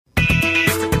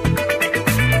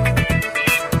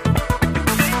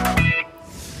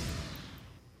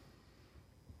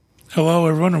Hello,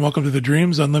 everyone, and welcome to the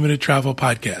Dreams Unlimited Travel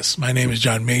Podcast. My name is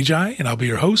John Magi, and I'll be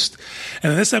your host.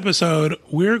 And in this episode,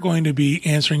 we're going to be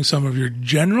answering some of your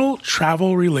general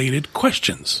travel-related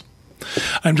questions.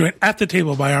 I'm joined at the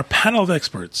table by our panel of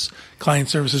experts, Client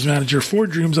Services Manager for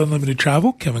Dreams Unlimited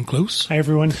Travel, Kevin Close. Hi,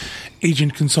 everyone.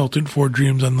 Agent Consultant for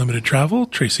Dreams Unlimited Travel,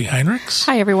 Tracy Heinrichs.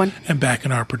 Hi, everyone. And back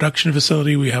in our production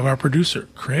facility, we have our producer,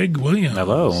 Craig Williams.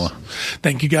 Hello.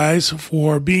 Thank you guys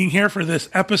for being here for this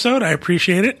episode. I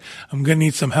appreciate it. I'm going to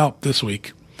need some help this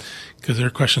week because there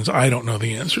are questions I don't know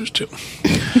the answers to.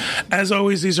 As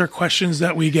always, these are questions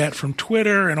that we get from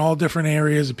Twitter and all different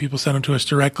areas, and people send them to us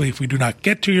directly. If we do not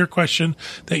get to your question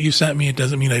that you sent me, it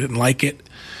doesn't mean I didn't like it.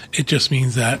 It just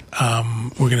means that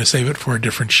we're going to save it for a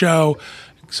different show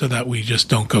so that we just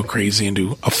don't go crazy and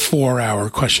do a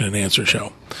 4-hour question and answer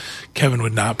show. Kevin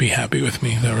would not be happy with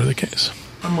me if that were the case.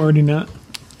 I'm already not.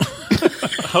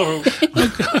 Oh,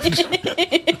 God.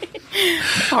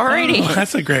 Alrighty. Oh,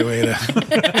 that's a great way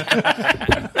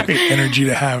to great energy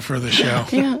to have for the show.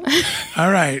 Yeah.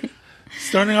 All right.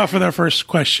 Starting off with our first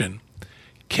question.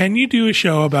 Can you do a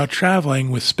show about traveling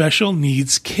with special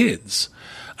needs kids?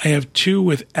 I have 2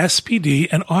 with SPD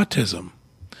and autism.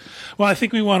 Well, I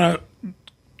think we want to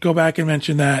go back and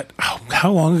mention that.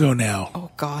 How long ago now?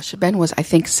 Oh, gosh. Ben was, I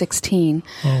think, 16.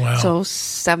 Oh, wow. So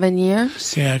 7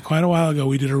 years? Yeah, quite a while ago.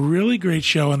 We did a really great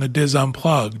show on the Diz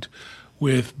Unplugged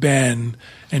with Ben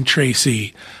and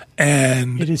Tracy.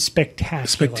 And it is spectacular.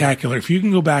 Spectacular. If you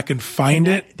can go back and find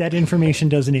it. That information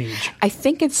doesn't age. I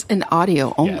think it's an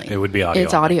audio only. Yeah, it would be audio.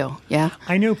 It's audio, yeah.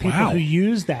 I know people who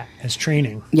use that as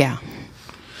training. Yeah.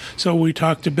 So we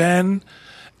talked to Ben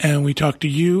and we talked to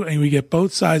you, and we get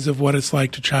both sides of what it's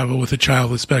like to travel with a child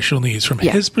with special needs from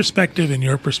his perspective and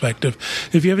your perspective.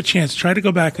 If you have a chance, try to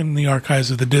go back in the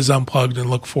archives of the Diz Unplugged and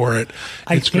look for it.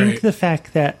 I think the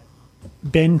fact that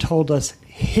Ben told us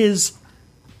his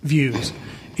views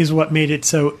is what made it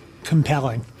so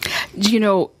compelling. You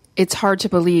know, it's hard to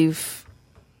believe.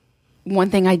 One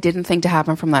thing I didn't think to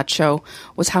happen from that show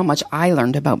was how much I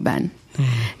learned about Ben.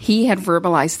 He had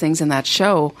verbalized things in that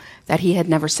show that he had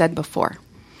never said before.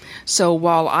 So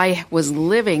while I was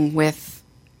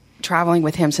traveling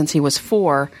with him since he was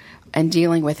 4 and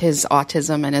dealing with his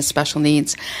autism and his special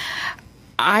needs,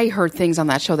 I heard things on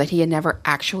that show that he had never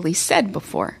actually said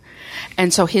before.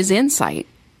 And so his insight,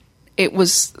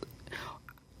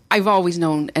 I've always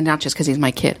known, and not just because he's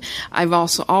my kid, I've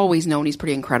also always known he's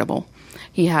pretty incredible.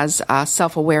 He has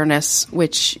self-awareness,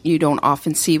 which you don't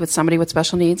often see with somebody with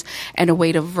special needs, and a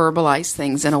way to verbalize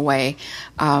things in a way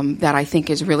that I think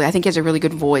he has a really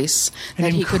good voice,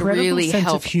 that he could really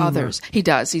help others. He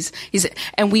does.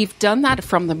 And we've done that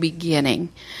from the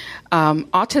beginning.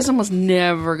 Autism was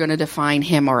never going to define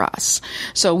him or us.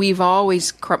 So we've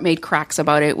always made cracks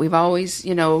about it. We've always,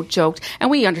 joked. And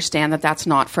we understand that that's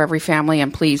not for every family.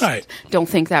 And please don't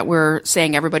think that we're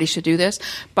saying everybody should do this.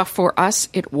 But for us,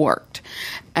 it worked.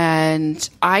 And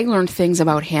I learned things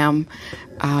about him.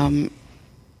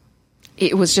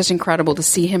 It was just incredible to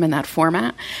see him in that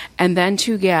format. And then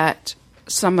to get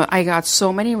I got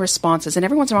so many responses. And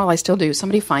every once in a while I still do.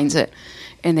 Somebody finds it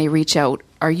and they reach out.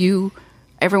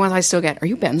 Everyone I still get, are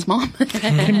you Ben's mom?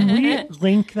 Can we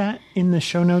link that in the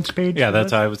show notes page? Yeah,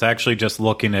 I was actually just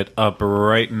looking it up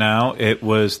right now. It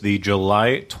was the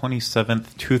July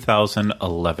 27th,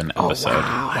 2011 episode.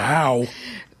 Wow.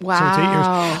 So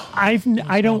it's 8 years.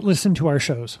 I don't listen to our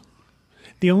shows.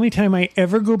 The only time I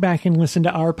ever go back and listen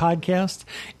to our podcast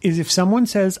is if someone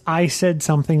says I said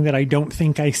something that I don't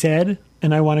think I said,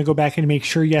 and I want to go back and make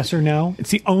sure yes or no. It's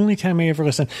the only time I ever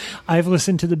listen. I've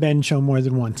listened to the Ben show more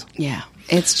than once. Yeah.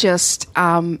 It's just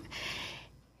out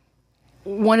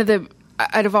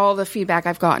of all the feedback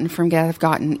I've gotten from guests, I've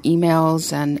gotten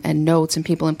emails and notes, and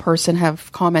people in person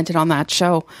have commented on that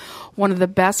show. One of the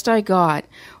best I got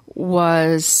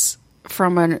was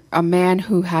from a man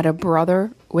who had a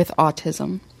brother with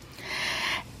autism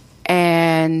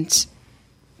and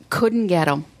couldn't get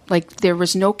him. Like, there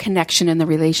was no connection in the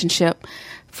relationship.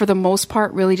 For the most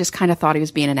part, really just kind of thought he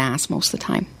was being an ass most of the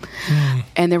time.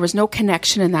 And there was no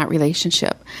connection in that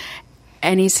relationship.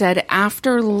 And he said,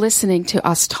 after listening to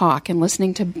us talk and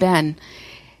listening to Ben,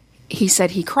 he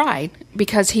said he cried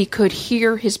because he could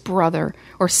hear his brother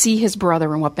or see his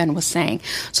brother in what Ben was saying.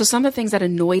 So some of the things that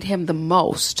annoyed him the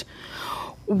most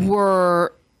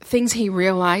were things he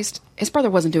realized his brother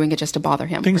wasn't doing it just to bother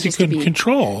him. Things he couldn't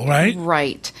control, right?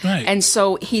 Right. And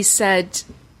so he said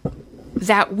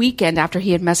that weekend after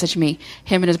he had messaged me,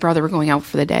 him and his brother were going out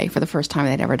for the day for the first time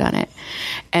they'd ever done it.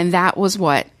 And that's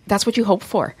what you hope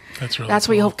for. That's really what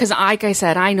you hope. Because like I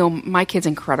said, I know my kid's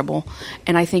incredible.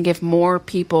 And I think if more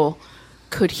people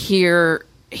could hear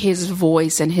his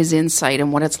voice and his insight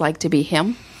and what it's like to be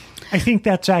him. I think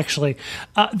that's actually,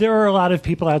 there are a lot of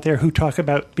people out there who talk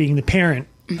about being the parent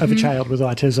of a child with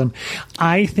autism.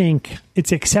 I think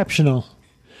it's exceptional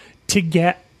to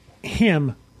get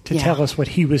him to tell us what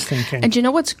he was thinking. And you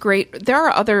know what's great? There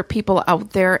are other people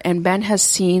out there, and Ben has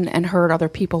seen and heard other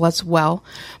people as well,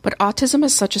 but autism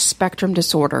is such a spectrum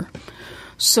disorder.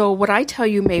 So what I tell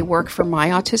you may work for my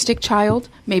autistic child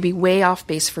may be way off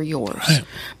base for yours. Right.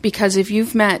 Because if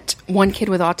you've met one kid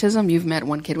with autism, you've met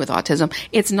one kid with autism.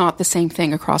 It's not the same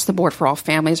thing across the board for all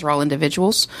families or all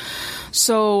individuals.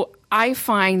 So I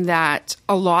find that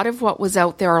a lot of what was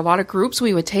out there, a lot of groups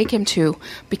we would take him to,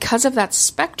 because of that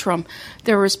spectrum,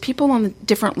 there was people on the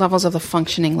different levels of the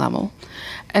functioning level.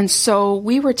 And so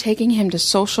we were taking him to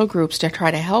social groups to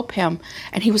try to help him,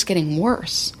 and he was getting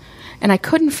worse. And I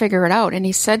couldn't figure it out. And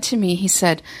he said to me, is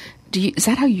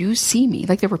that how you see me?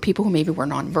 Like, there were people who maybe were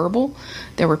nonverbal.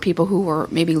 There were people who were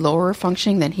maybe lower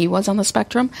functioning than he was on the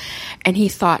spectrum. And he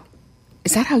thought,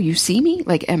 is that how you see me?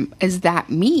 Like, is that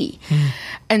me?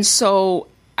 And so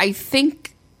I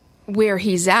think where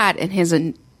he's at and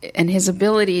his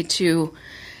ability to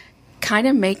kind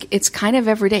of it's kind of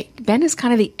everyday. Ben is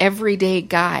kind of the everyday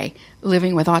guy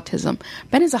living with autism.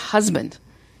 Ben is a husband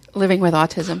living with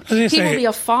autism. He will be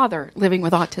a father living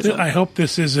with autism. I hope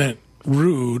this isn't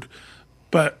rude,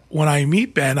 but when I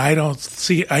meet Ben, I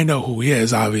know who he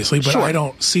is, obviously, but I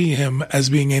don't see him as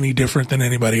being any different than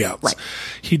anybody else. Right.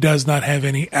 He does not have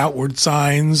any outward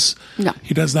signs. No.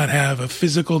 He does not have a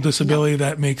physical disability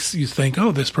that makes you think,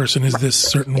 oh, this person is this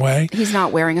certain way. He's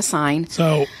not wearing a sign.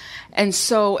 And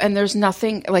there's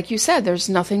nothing, like you said, there's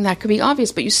nothing that could be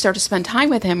obvious, but you start to spend time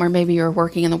with him, or maybe you're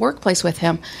working in the workplace with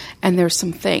him, and there's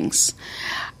some things.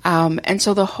 And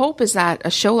so the hope is that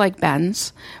a show like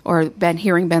Ben's, or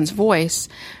hearing Ben's voice,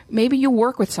 maybe you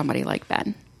work with somebody like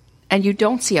Ben, and you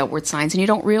don't see outward signs, and you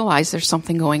don't realize there's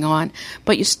something going on,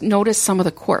 but you notice some of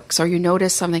the quirks, or you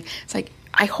notice something. It's like,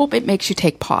 I hope it makes you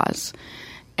take pause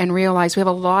and realize we have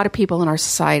a lot of people in our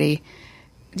society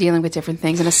dealing with different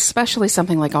things, and especially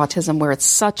something like autism where it's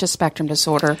such a spectrum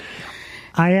disorder.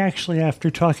 I actually, after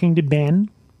talking to Ben,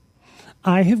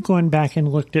 I have gone back and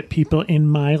looked at people in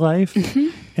my life,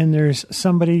 and there's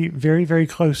somebody very, very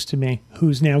close to me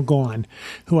who's now gone,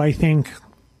 who I think,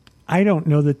 I don't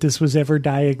know that this was ever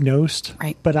diagnosed,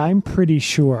 right, but I'm pretty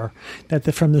sure that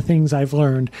from the things I've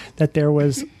learned, that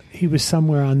he was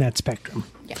somewhere on that spectrum.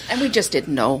 Yeah, and we just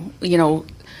didn't know,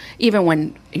 even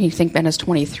when you think Ben is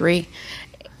 23,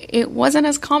 it wasn't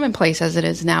as commonplace as it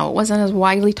is now. It wasn't as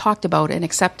widely talked about and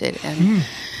accepted.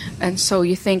 And so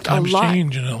you think Times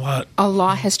change and a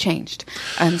lot has changed.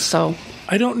 And so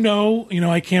I don't know,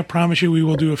 I can't promise you we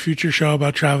will do a future show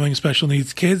about traveling special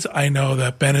needs kids. I know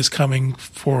that Ben is coming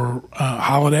for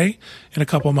holiday in a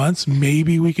couple months.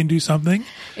 Maybe we can do something.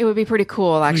 It would be pretty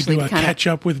cool, actually. We do a catch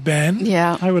up with Ben.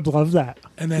 Yeah. I would love that.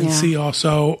 And then see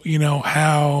also,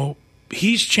 how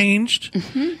he's changed,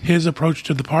 his approach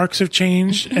to the parks have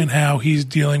changed, and how he's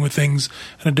dealing with things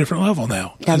at a different level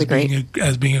now. That'd be great.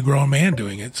 As being a grown man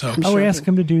doing it. So I would ask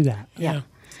him to do that. Yeah.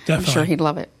 Definitely. I'm sure he'd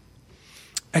love it.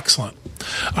 Excellent.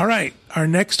 All right. Our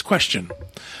next question.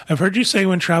 I've heard you say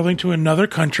when traveling to another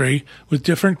country with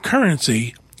different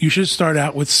currency, you should start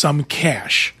out with some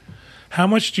cash. How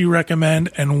much do you recommend,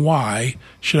 and why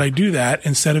should I do that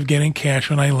instead of getting cash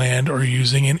when I land or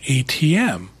using an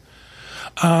ATM?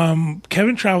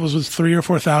 Kevin travels with $3,000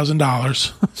 or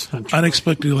 $4,000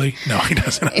 unexpectedly. No, he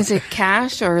doesn't. Is it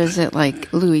cash, or is it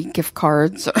like Louis gift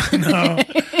cards? No,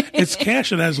 it's cash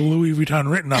that has Louis Vuitton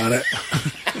written on it.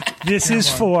 This is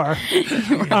for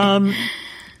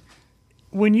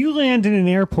when you land in an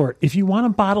airport, if you want a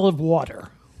bottle of water,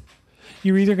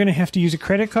 you're either going to have to use a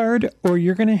credit card or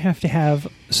you're going to have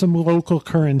some local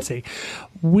currency.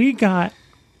 We're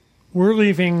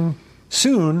leaving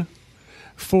soon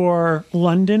for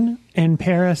London and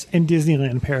Paris and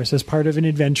Disneyland Paris as part of an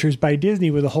Adventures by Disney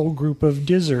with a whole group of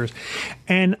Dizzers.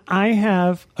 And I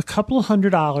have a couple of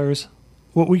 $100,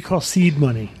 what we call seed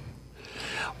money.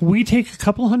 We take a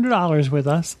couple of $100 with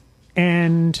us,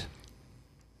 and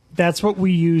that's what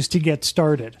we use to get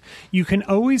started. You can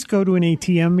always go to an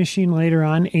ATM machine later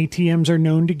on. ATMs are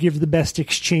known to give the best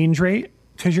exchange rate,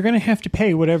 because you're going to have to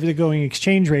pay whatever the going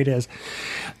exchange rate is.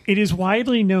 It is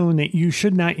widely known that you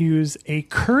should not use a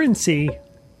currency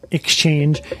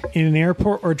exchange in an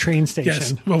airport or train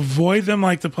station. Yes, avoid them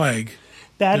like the plague.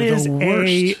 They're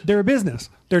a business.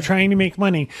 They're trying to make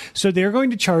money. So they're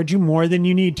going to charge you more than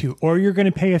you need to, or you're going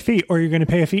to pay a fee, or you're going to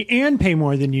pay a fee and pay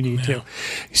more than you need to.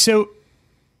 So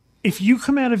if you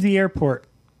come out of the airport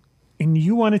and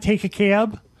you want to take a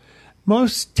cab,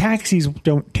 most taxis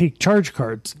don't take charge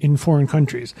cards in foreign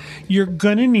countries. You're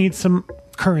going to need some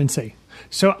currency.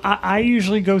 So I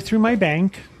usually go through my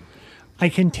bank. I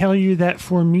can tell you that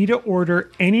for me to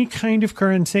order any kind of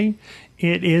currency,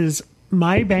 it is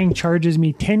my bank charges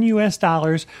me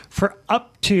 $10 for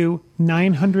up to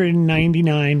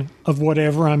 999 of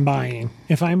whatever I'm buying.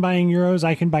 If I'm buying euros,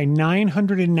 I can buy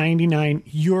 999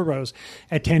 euros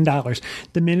at $10.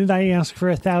 The minute I ask for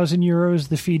 1,000 euros,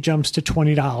 the fee jumps to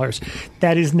 $20.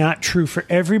 That is not true for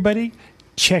everybody.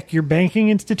 Check your banking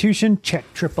institution, check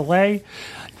AAA,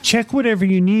 check whatever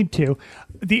you need to.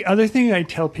 The other thing I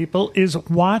tell people is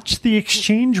watch the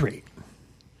exchange rate.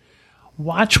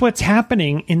 Watch what's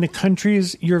happening in the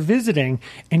countries you're visiting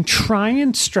and try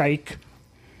and strike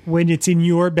when it's in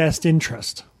your best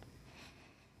interest.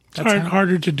 It's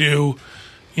harder to do.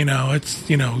 You know, it's,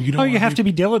 you know, you don't. Oh, you have to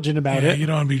be diligent about it. You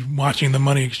don't want to be watching the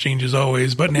money exchanges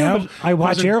always. But now but I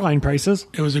watch airline prices.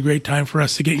 It was a great time for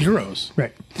us to get euros.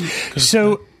 Right.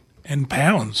 So, and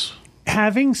pounds.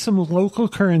 Having some local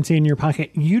currency in your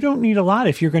pocket, you don't need a lot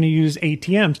if you're going to use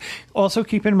ATMs. Also,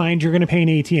 keep in mind you're going to pay an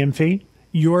ATM fee.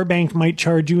 Your bank might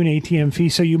charge you an ATM fee,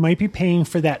 so you might be paying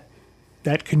for that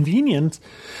convenience.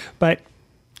 But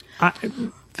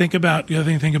think about the other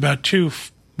thing. Think about too.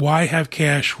 Why have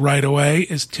cash right away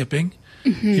is tipping.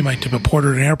 Mm-hmm. You might tip a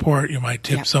porter at an airport. You might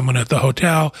tip someone at the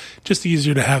hotel. Just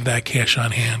easier to have that cash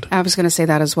on hand. I was going to say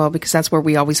that as well because that's where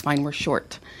we always find we're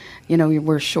short. You know,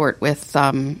 we're short with.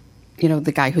 You know,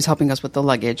 the guy who's helping us with the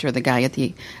luggage or the guy at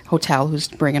the hotel who's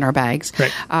bringing our bags.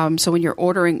 Right. So when you're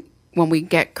ordering, when we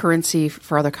get currency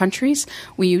for other countries,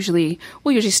 we'll usually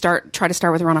try to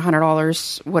start with around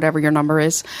 $100, whatever your number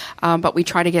is. But we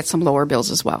try to get some lower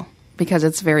bills as well because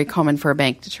it's very common for a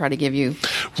bank to try to give you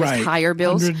just higher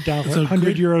bills.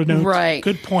 €100 notes. Right.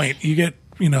 Good point. You get,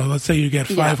 you know, let's say you get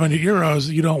 500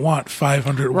 euros. You don't want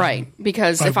 500. Right.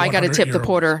 Because if I got to tip the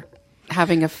porter,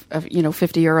 having a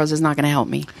 50 euros is not going to help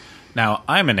me. Now,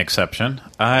 I'm an exception.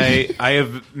 I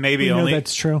have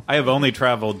that's true. I have only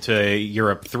traveled to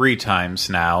Europe 3 times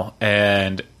now,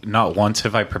 and not once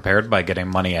have I prepared by getting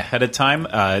money ahead of time.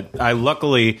 I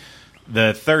luckily,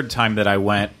 the third time that I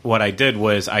went, what I did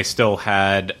was I still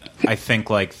had, I think,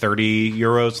 like 30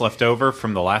 euros left over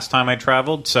from the last time I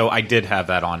traveled, so I did have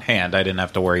that on hand. I didn't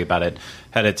have to worry about it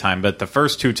ahead of time. But the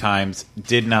first 2 times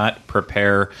did not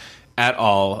prepare at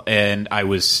all, and I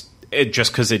was...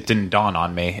 just because it didn't dawn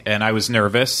on me, and I was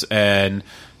nervous, and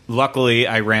luckily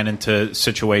I ran into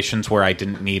situations where I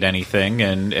didn't need anything,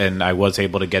 and I was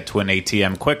able to get to an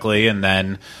ATM quickly and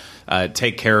then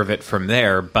take care of it from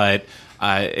there. But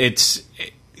it's,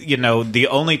 you know, the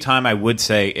only time I would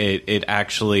say it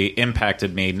actually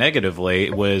impacted me negatively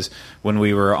was when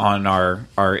we were on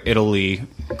our Italy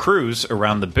cruise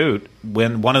around the boot.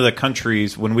 When one of the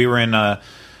countries, when we were in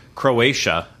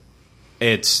Croatia,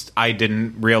 I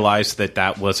didn't realize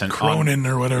that wasn't Cronin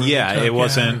or whatever. Yeah, it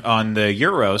wasn't on the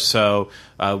euro. So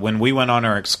when we went on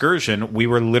our excursion, we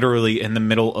were literally in the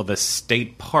middle of a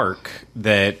state park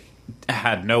that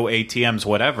had no ATMs,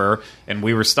 whatever, and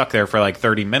we were stuck there for like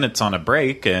 30 minutes on a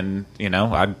break. And you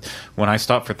know, when I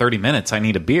stop for 30 minutes, I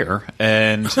need a beer.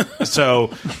 And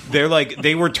so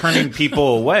they were turning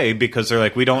people away because they're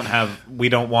like, we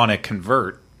don't want to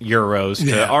convert euros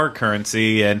to our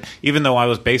currency. And even though I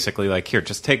was basically like, here,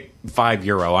 just take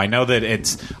 €5, I know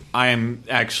that I'm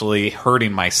actually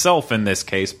hurting myself in this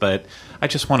case, but I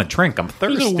just want to drink. I'm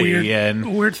thirsty. The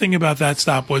weird thing about that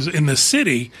stop was in the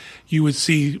city, you would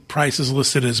see prices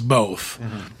listed as both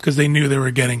because they knew they were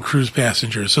getting cruise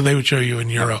passengers, so they would show you in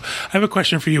euro. I have a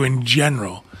question for you in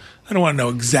general. I don't want to know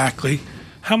exactly.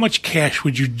 How much cash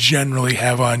would you generally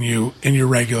have on you in your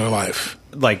regular life?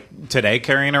 Like today,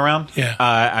 carrying around? Yeah.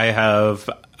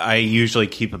 I usually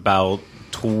keep about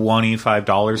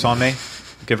 $25 on me,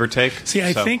 give or take. See,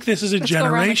 I think this is a Let's go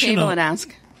around the table generational. and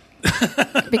ask.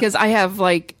 Because I have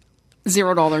like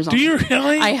 $0 on. Do you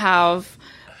really? I have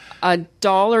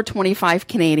 $1.25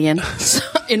 Canadian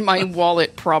in my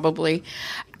wallet, probably.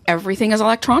 Everything is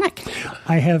electronic.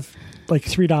 I have like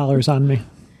 $3 on me.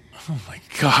 Oh my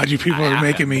God, you people are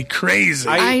making me crazy.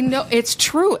 I know, it's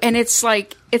true. And it's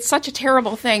like, it's such a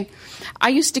terrible thing. I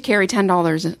used to carry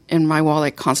 $10 in my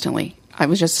wallet constantly. It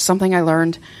was just something I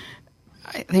learned.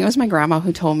 I think it was my grandma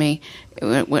who told me,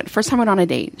 first time I went on a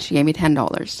date, she gave me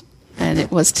 $10. And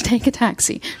it was to take a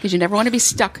taxi. Because you never want to be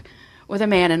stuck with a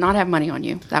man and not have money on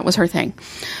you. That was her thing.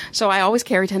 So I always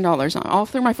carry $10 on. All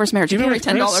through my first marriage, I carried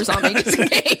 $10 on me just in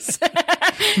case.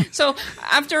 So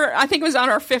after, I think it was on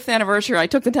our 5th anniversary, I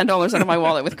took the $10 out of my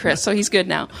wallet with Chris. So he's good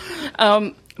now.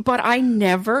 But I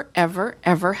never, ever,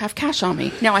 ever have cash on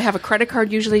me. Now, I have a credit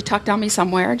card usually tucked on me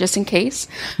somewhere just in case.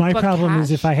 My problem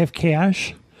is if I have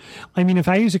cash, I mean, if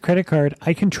I use a credit card,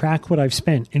 I can track what I've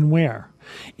spent and where.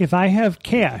 If I have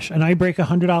cash and I break a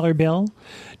 $100 bill,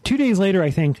 2 days later I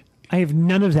think, I have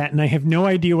none of that and I have no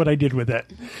idea what I did with it.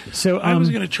 So I was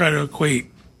going to try to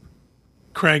equate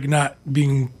Craig not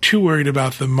being too worried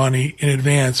about the money in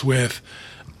advance with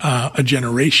a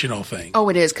generational thing. Oh,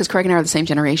 it is, because Craig and I are the same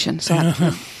generation. So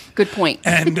good point.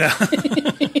 And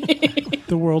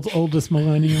the world's oldest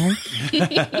millennial.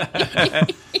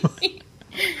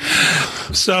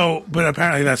 So, but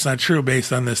apparently that's not true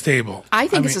based on this table. I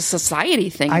think it's a society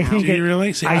thing. I now. think Do you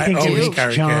really? See, I think I always it carry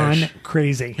makes John cash.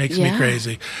 crazy. Makes me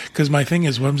crazy. Because my thing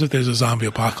is, what if there's a zombie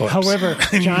apocalypse? However,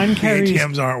 John the carries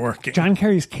ATMs aren't working. John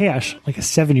carries cash like a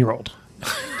 7-year-old.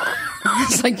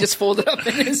 It's like just folded up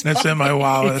in his That's in my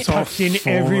wallet. It's It's all tucked in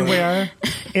full. everywhere.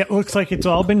 It looks like it's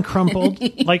all been crumpled.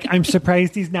 Like, I'm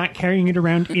surprised he's not carrying it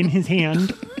around in his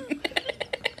hand.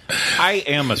 I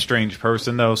am a strange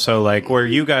person, though. So, like, where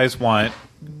you guys want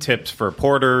tips for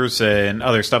porters and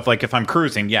other stuff, like if I'm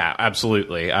cruising, yeah,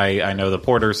 absolutely. I know the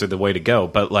porters are the way to go.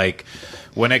 But, like,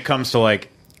 when it comes to,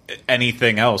 like,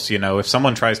 anything else, you know, if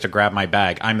someone tries to grab my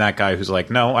bag, I'm that guy who's like,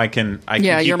 no, I can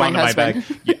keep you're my onto my bag.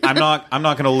 husband. I'm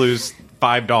not going to lose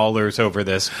 $5 over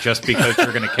this just because you're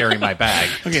going to carry my bag.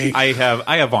 Okay. I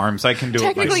have arms. I can do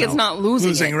Technically, it it's myself. not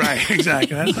losing it. Right,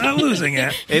 exactly. That's not losing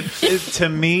it. It to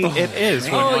me, it is.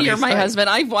 when Oh, money's you're my tight. husband.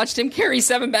 I've watched him carry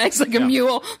 7 bags like a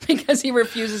mule because he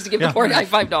refuses to give the poor guy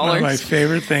One of my $5.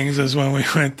 favorite things is when we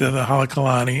went to the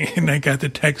Halakalani and I got the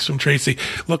text from Tracy,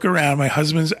 look around, my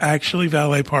husband's actually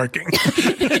valet parking.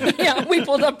 Yeah, we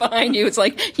pulled up behind you. It's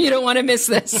like, you don't want to miss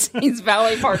this. He's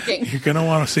valet parking. You're going to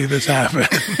want to see this happen.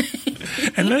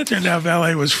 And then it turned out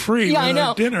valet was free Yeah, I with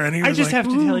know. dinner. And he was I just like,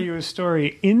 have to tell you a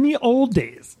story. In the old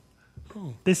days,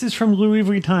 this is from Louis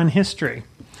Vuitton history.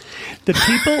 The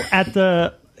people at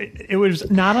the, it was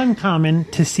not uncommon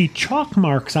to see chalk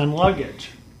marks on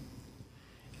luggage.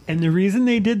 And the reason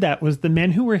they did that was the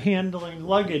men who were handling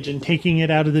luggage and taking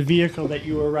it out of the vehicle that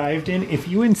you arrived in, if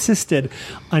you insisted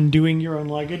on doing your own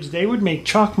luggage, they would make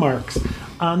chalk marks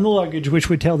on the luggage, which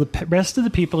would tell the rest of the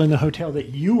people in the hotel that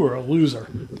you were a loser.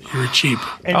 you're cheap.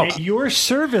 And that your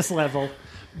service level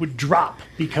would drop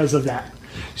because of that.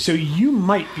 So you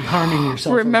might be harming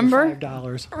yourself Remember? over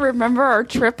 $5. Remember our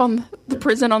trip on the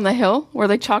prison on the hill where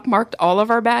they chalk marked all of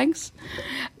our bags?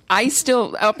 I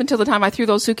still, up until the time I threw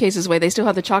those suitcases away, they still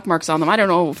had the chalk marks on them. I don't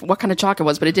know what kind of chalk it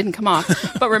was, but it didn't come off.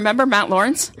 But remember Matt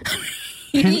Lawrence?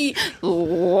 He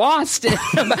lost it.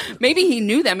 Maybe he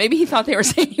knew that. Maybe he thought they were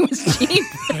saying he was cheap.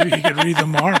 Maybe you could read the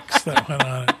marks that went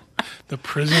on it. The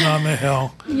prison on the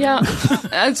hill. Yeah,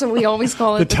 that's what we always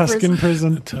call it. The Tuscan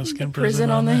prison. Tuscan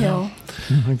prison on the hill.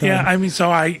 Yeah, I mean, so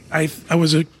I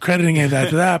was accrediting it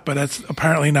to that, but that's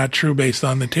apparently not true based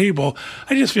on the table.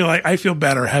 I just feel like I feel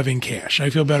better having cash. I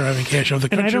feel better having cash of the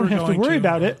And country I don't we're have to going worry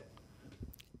about it.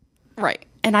 Right.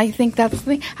 And I think that's the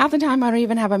thing. Half the time I don't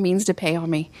even have a means to pay on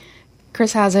me.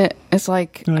 Chris has it. It's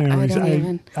like, I always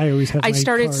have I my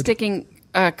started card. sticking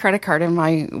a credit card in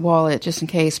my wallet just in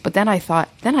case. But then I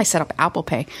set up Apple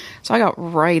Pay. So I got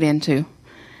right into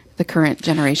the current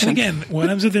generation. And again, what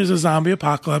happens if there's a zombie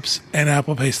apocalypse and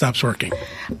Apple Pay stops working?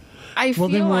 I Well,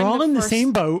 then feel we're I'm all in the first-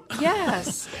 same boat.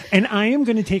 Yes. And I am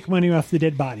going to take money off the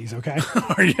dead bodies, okay?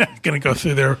 Are you going to go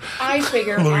through there? I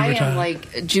figure Louis I Vuitton. am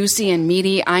like juicy and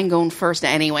meaty. I'm going first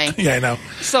anyway. Yeah, I know.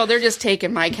 So they're just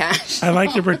taking my cash. I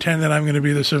like to pretend that I'm going to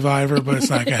be the survivor, but it's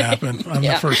not going to happen. I'm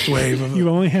Yeah. the first wave of You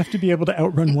only have to be able to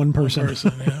outrun one person.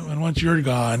 person. Yeah. And once you're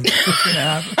gone, what's going to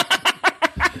happen?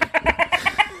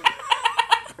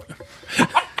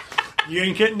 You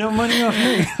ain't getting no money off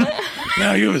me.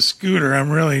 Now you have a scooter.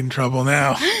 I'm really in trouble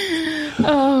now.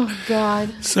 Oh,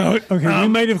 God. So Okay, we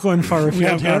might have gone far We afield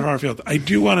have gone here. far afield. I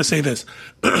do want to say this.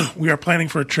 We are planning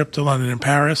for a trip to London and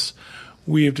Paris.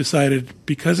 We have decided,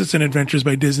 because it's an Adventures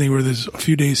by Disney where there's a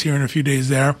few days here and a few days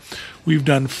there, we've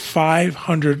done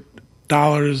 $500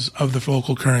 of the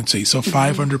local currency. So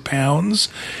 500 pounds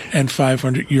and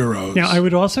 500 euros. Now, I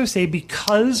would also say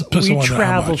because Plus I we wonder how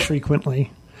travel much.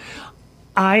 frequently,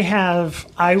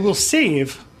 I will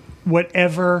save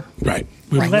whatever Right.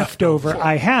 We have leftover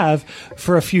I have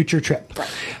for a future trip.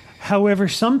 However,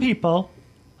 some people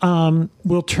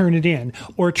will turn it in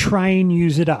or try and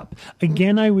use it up.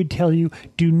 Again, I would tell you,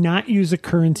 do not use a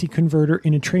currency converter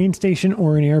in a train station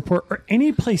or an airport or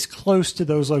any place close to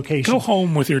those locations. Go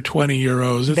home with your 20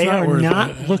 euros. It's They not are worth not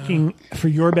it. looking for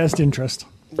your best interest.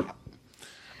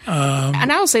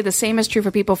 And I will say the same is true for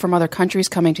people from other countries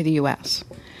coming to the U.S.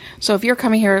 So if you're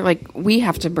coming here, like, we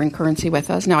have to bring currency with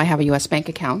us. Now I have a U.S. bank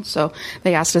account, so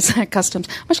they asked us at customs,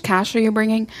 how much cash are you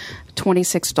bringing?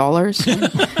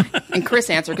 $26. And Chris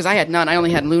answered, because I had none. I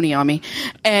only had Looney on me.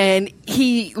 And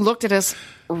he looked at us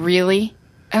really?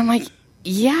 And I'm like,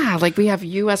 yeah, like we have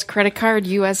U.S. credit card,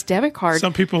 U.S. debit card.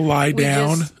 Some people lie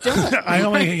down. just don't.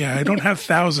 I don't have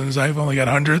thousands. I've only got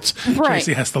hundreds. Right.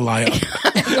 Tracy has to lie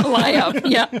up. Lie up.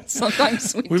 Yeah,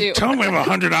 sometimes we do. Tell them we have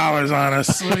 $100 on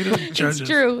us. It's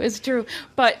true. It's true.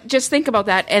 But just think about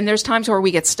that. And there's times where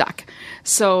we get stuck.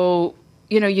 So,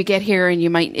 you get here and you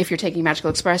might, if you're taking Magical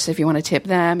Express, if you want to tip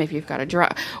them, if you've got a draw,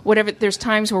 whatever, there's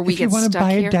times where we get stuck here. If you want to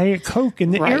buy a Diet Coke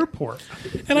in the airport.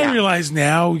 And I realize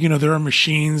now, there are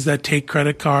machines that take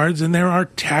credit cards and there are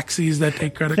taxis that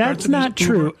take credit cards. That's not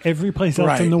true every place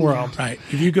else in the world. Right.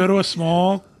 If you go to a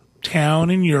small town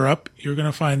in Europe, you're going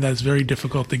to find that it's very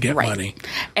difficult to get money.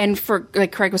 And for,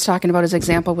 like Craig was talking about his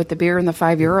example with the beer and the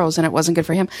 €5 and it wasn't good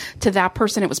for him, to that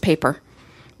person it was paper.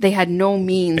 They had no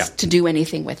means to do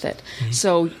anything with it. Mm-hmm.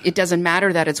 So it doesn't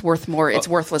matter that it's worth more. It's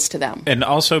worthless to them. And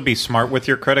also be smart with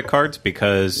your credit cards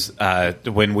because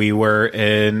when we were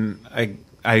in,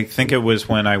 I think it was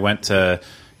when I went to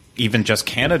even just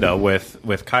Canada with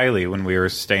Kylie when we were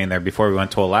staying there before we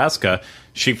went to Alaska,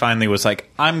 she finally was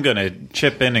like, I'm going to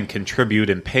chip in and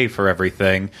contribute and pay for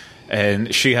everything.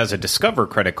 And she has a Discover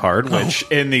credit card, which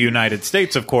in the United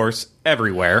States, of course,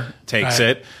 everywhere takes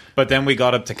it. But then we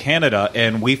got up to Canada,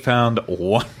 and we found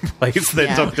one place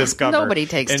that took Discover. Nobody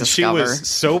takes Discover. And she was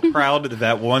so proud of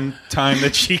that one time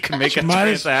that she could make a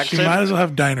transaction. She might as well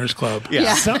have Diners Club in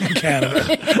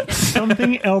Canada.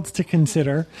 Something else to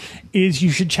consider is you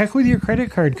should check with your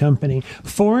credit card company.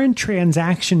 Foreign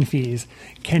transaction fees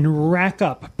can rack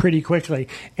up pretty quickly.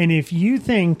 And if you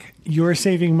think you're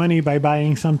saving money by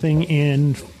buying something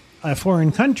in a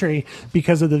foreign country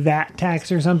because of the VAT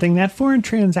tax or something, that foreign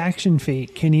transaction fee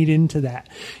can eat into that.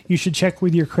 You should check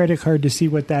with your credit card to see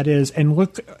what that is. And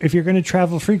look, if you're going to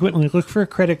travel frequently, look for a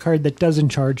credit card that doesn't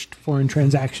charge foreign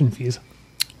transaction fees.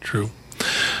 True.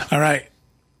 All right.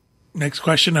 Next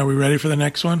question. Are we ready for the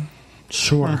next one?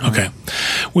 Sure. Okay.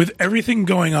 With everything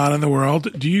going on in the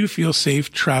world, do you feel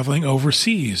safe traveling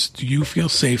overseas? Do you feel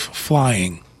safe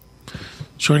flying?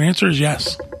 Short answer is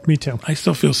yes. Me too. I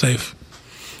still feel safe.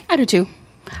 I do too.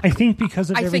 I think because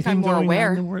of everything I'm more going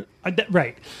aware. on in the world.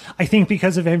 Right. I think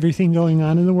because of everything going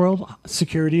on in the world,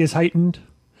 security is heightened.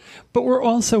 But we're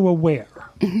also aware.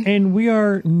 Mm-hmm. And we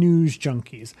are news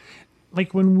junkies.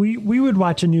 Like when we would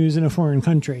watch a news in a foreign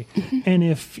country, and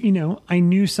if, I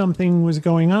knew something was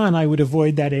going on, I would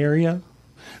avoid that area.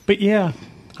 But yeah,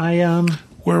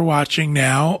 we're watching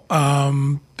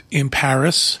now in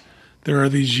Paris. There are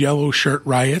these yellow shirt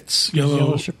riots,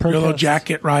 yellow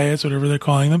jacket riots, whatever they're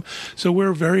calling them. So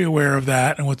we're very aware of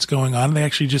that and what's going on. They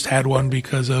actually just had one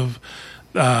because of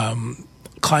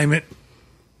climate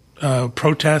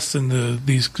protests, and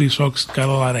these folks got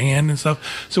a lot of hand and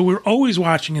stuff. So we're always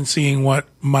watching and seeing what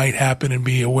might happen and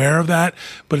be aware of that.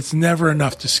 But it's never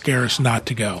enough to scare us not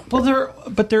to go. Well,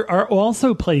 there are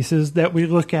also places that we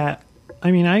look at. I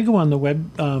mean, I go on the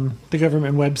the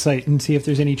government website and see if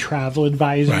there's any travel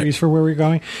advisories for where we're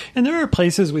going. And there are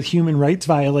places with human rights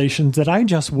violations that I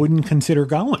just wouldn't consider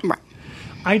going. Right.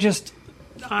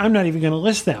 I'm not even going to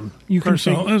list them. You can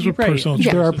personal choices.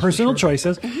 There are personal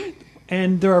choices.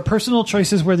 And there are personal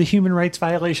choices where the human rights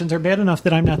violations are bad enough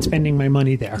that I'm not spending my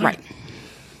money there. Right.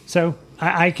 So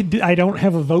I don't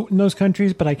have a vote in those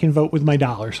countries, but I can vote with my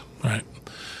dollars. Right.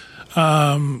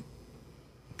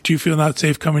 Do you feel not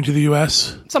safe coming to the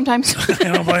U.S.? Sometimes.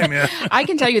 I don't blame you. I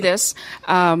can tell you this.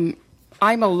 I'm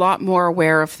a lot more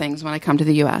aware of things when I come to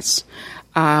the U.S.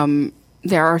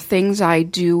 There are things I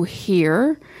do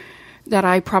here that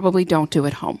I probably don't do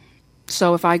at home.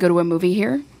 So if I go to a movie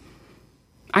here,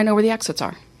 I know where the exits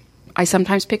are. I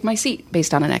sometimes pick my seat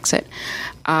based on an exit.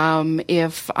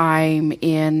 If I'm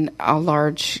in a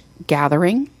large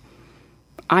gathering,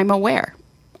 I'm aware.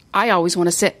 I always want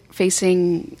to sit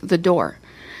facing the door,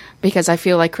 because I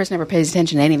feel like Chris never pays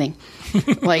attention to anything.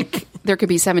 Like, there could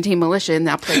be 17 militia in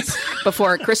that place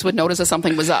before Chris would notice that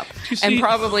something was up. And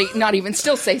probably not even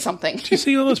still say something. Do you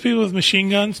see all those people with machine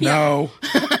guns? No.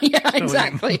 Yeah,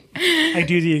 exactly. I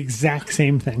do the exact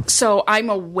same thing. So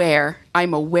I'm aware.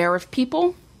 I'm aware of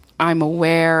people. I'm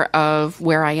aware of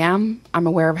where I am. I'm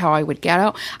aware of how I would get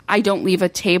out. I don't leave a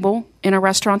table in a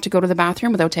restaurant to go to the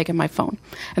bathroom without taking my phone.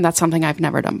 And that's something I've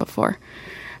never done before.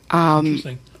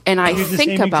 Interesting. And I do the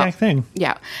think same about exact thing.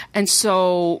 Yeah. And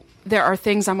so there are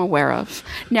things I'm aware of.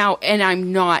 Now, and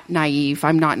I'm not naive.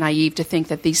 I'm not naive to think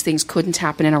that these things couldn't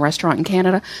happen in a restaurant in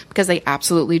Canada, because they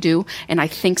absolutely do. And I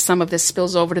think some of this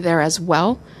spills over to there as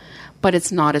well, but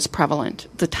it's not as prevalent.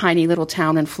 The tiny little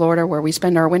town in Florida where we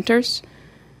spend our winters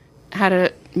had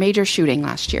a major shooting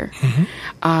last year.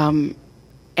 Mm-hmm.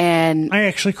 And I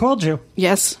actually called you.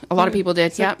 Yes, a lot of people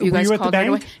did. So yep, you were guys you at called the right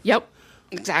away. bank? Yep,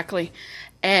 exactly.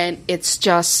 And it's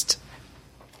just,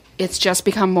 it's just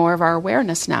become more of our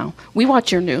awareness now. We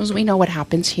watch your news. We know what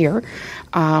happens here.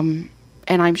 And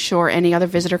I'm sure any other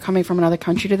visitor coming from another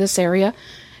country to this area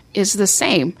is the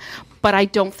same. But I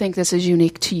don't think this is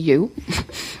unique to you,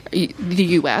 the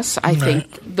U.S. I think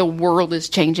the world is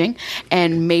changing,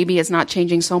 and maybe it's not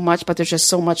changing so much, but there's just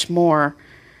so much more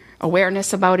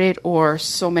awareness about it, or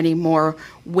so many more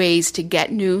ways to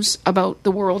get news about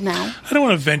the world now. I don't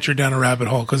want to venture down a rabbit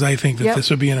hole because I think that this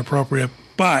would be inappropriate,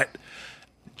 but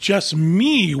just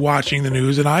me watching the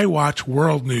news, and I watch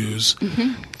world news,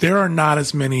 there are not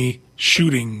as many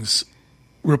shootings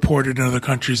reported in other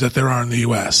countries that there are in the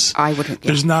U.S. I wouldn't.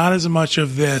 There's not as much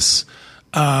of this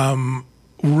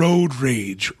road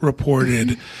rage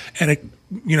reported, and it,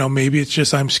 maybe it's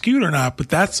just I'm skewed or not, but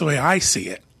that's the way I see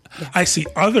it. Yeah. I see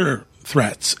other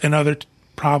threats and other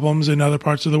problems in other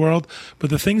parts of the world, but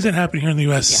the things that happen here in the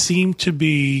U.S. seem to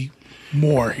be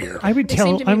more here. I would They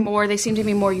seem to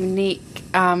be more unique.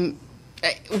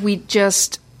 We're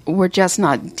just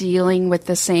not dealing with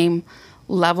the same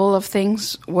level of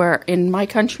things. Where in my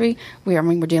country, we're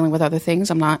dealing with other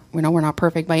things. We're not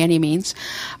perfect by any means.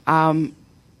 I'm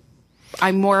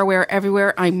more aware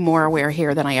everywhere. I'm more aware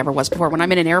here than I ever was before. When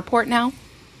I'm in an airport now,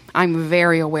 I'm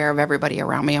very aware of everybody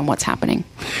around me and what's happening.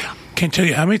 Can't tell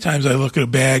you how many times I look at a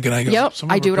bag and I go, yep,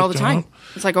 I do it all the time.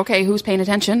 It's like, okay, who's paying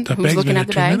attention? Who's looking at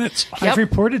the bag? Minutes. I've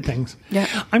reported things. Yeah.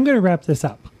 I'm going to wrap this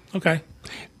up. Okay.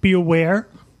 Be aware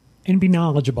and be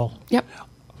knowledgeable. Yep.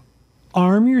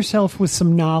 Arm yourself with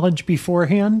some knowledge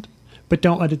beforehand, but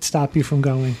don't let it stop you from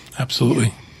going.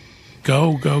 Absolutely.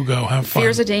 Go, go, go. Have fun.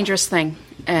 Fear's a dangerous thing.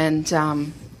 And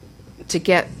to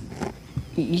get...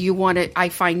 I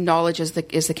find knowledge is the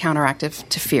counteractive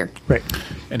to fear. Right.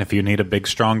 And if you need a big,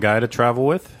 strong guy to travel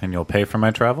with, and you'll pay for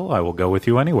my travel, I will go with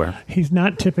you anywhere. He's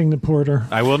not tipping the porter.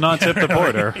 I will not tip the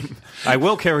porter. I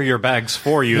will carry your bags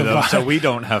for you, though, so we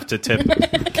don't have to tip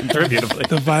contributively.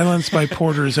 The violence by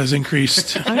porters has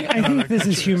increased. I think this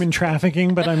is human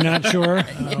trafficking, but I'm not sure.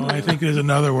 I think there's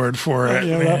another word for it.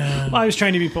 Well, I was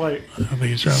trying to be polite. I think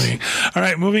he's trying to. All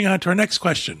right, moving on to our next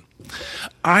question.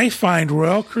 I find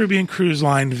Royal Caribbean Cruise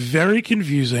Line very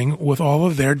confusing with all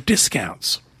of their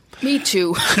discounts. Me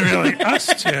too. Really,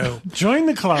 us too. Join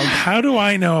the club. How do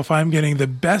I know if I'm getting the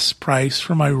best price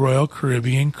for my Royal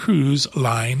Caribbean Cruise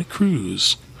Line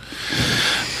cruise?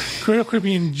 Royal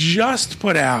Caribbean just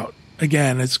put out,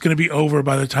 again, it's going to be over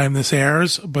by the time this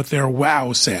airs, but their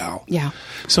WOW sale. Yeah.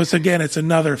 So it's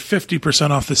another 50%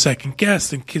 off the second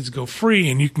guest, and kids go free,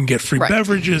 and you can get free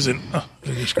beverages, and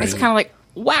it's crazy. It's kind of like,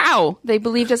 wow, they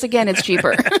believed us again. It's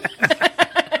cheaper.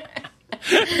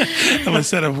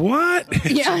 Instead of what?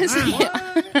 Yes.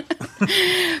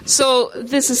 Yeah. So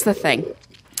this is the thing.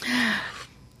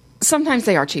 Sometimes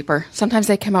they are cheaper. Sometimes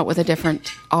they come out with a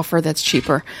different offer that's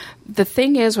cheaper. The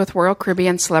thing is with Royal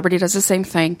Caribbean, Celebrity does the same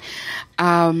thing.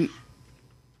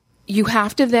 You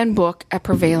have to then book at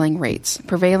prevailing rates.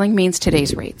 Prevailing means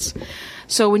today's rates.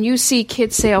 So when you see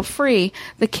kids sail free,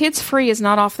 the kids free is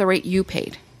not off the rate you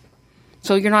paid.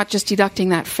 So you're not just deducting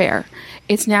that fare.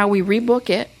 It's now we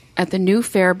rebook it at the new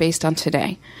fare based on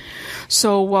today.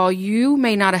 So while you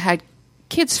may not have had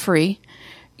kids free,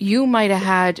 you might have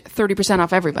had 30%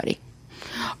 off everybody.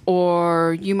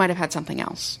 Or you might have had something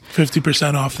else.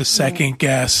 50% off the second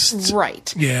guest.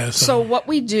 Right. Yeah. So what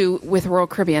we do with Royal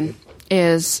Caribbean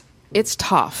is it's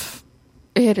tough.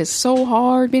 It is so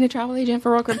hard being a travel agent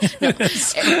for Royal Caribbean.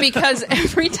 Because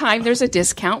every time there's a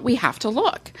discount, we have to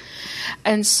look.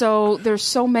 And so there's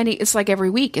so many, it's like every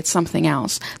week it's something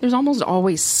else. There's almost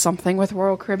always something with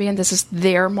Royal Caribbean. This is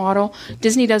their model.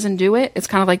 Disney doesn't do it. It's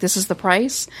kind of like this is the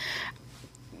price.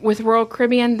 With Royal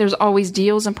Caribbean, there's always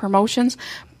deals and promotions,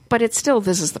 but it's still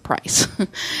this is the price.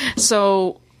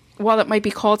 So while it might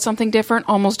be called something different,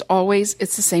 almost always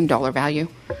it's the same dollar value.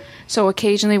 So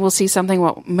occasionally we'll see something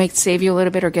what might save you a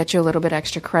little bit or get you a little bit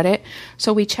extra credit.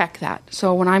 So we check that.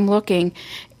 So when I'm looking,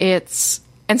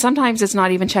 and sometimes it's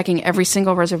not even checking every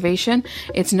single reservation.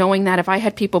 It's knowing that if I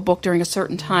had people book during a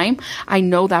certain time, I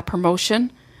know that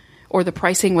promotion or the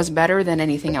pricing was better than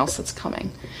anything else that's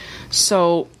coming.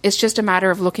 So it's just a matter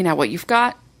of looking at what you've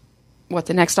got, what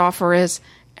the next offer is,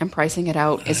 and pricing it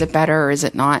out. Is it better or is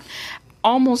it not?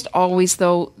 Almost always,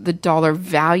 though, the dollar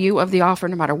value of the offer,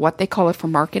 no matter what they call it for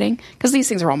marketing, because these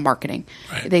things are all marketing.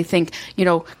 Right. They think,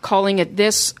 calling it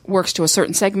this works to a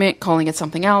certain segment, calling it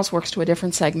something else works to a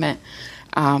different segment.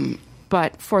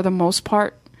 But for the most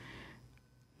part,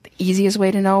 the easiest way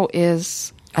to know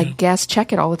is, I guess,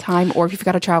 check it all the time, or if you've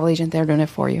got a travel agent there doing it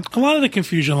for you. A lot of the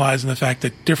confusion lies in the fact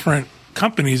that different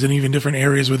companies and even different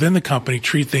areas within the company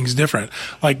treat things different.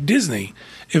 Like Disney,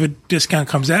 if a discount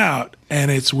comes out and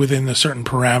it's within the certain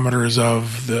parameters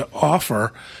of the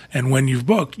offer and when you've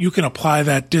booked, you can apply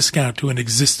that discount to an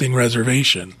existing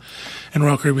reservation. And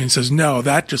Royal Caribbean says, no,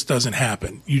 that just doesn't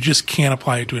happen. You just can't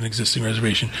apply it to an existing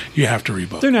reservation. You have to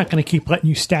rebook. They're not going to keep letting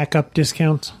you stack up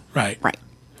discounts. Right. Right.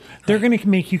 They're going to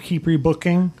make you keep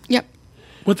rebooking. Yep.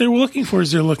 What they're looking for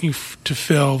is they're looking to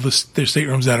fill their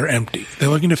staterooms that are empty. They're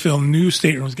looking to fill new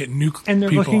staterooms, get new people And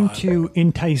they're looking on. to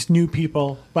entice new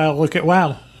people. Wow, look at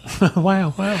wow.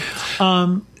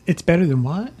 Wow. It's better than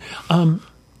what?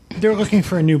 They're looking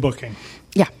for a new booking.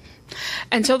 Yeah.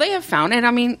 And so they have found it. I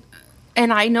mean,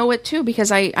 and I know it too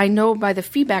because I know by the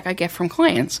feedback I get from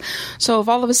clients. So if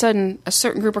all of a sudden a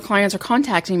certain group of clients are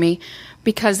contacting me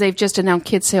because they've just announced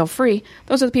kids sale free,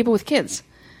 those are the people with kids.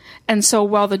 And so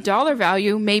while the dollar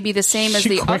value may be the same as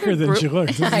She's the quicker other than group, she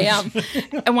looks. I am.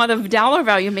 And while the dollar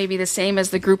value may be the same as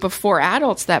the group of 4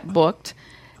 adults that booked,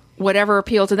 whatever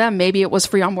appealed to them, maybe it was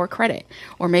free on board credit,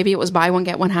 or maybe it was buy one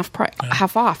get one half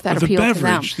off that the appealed to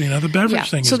them. beverage, the beverage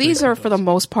thing. So is these big are for the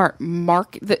most part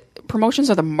the promotions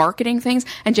are the marketing things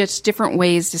and just different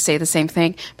ways to say the same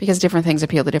thing because different things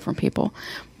appeal to different people.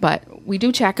 But we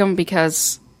do check them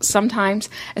because sometimes,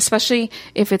 especially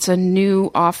if it's a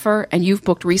new offer and you've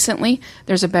booked recently,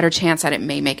 there's a better chance that it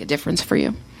may make a difference for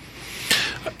you.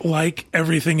 Like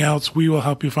everything else, we will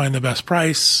help you find the best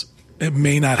price. It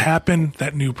may not happen.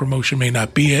 That new promotion may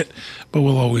not be it, but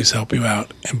we'll always help you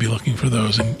out and be looking for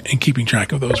those and keeping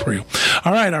track of those for you.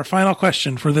 All right, our final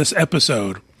question for this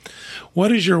episode.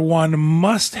 What is your one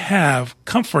must-have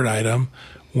comfort item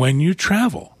when you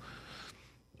travel?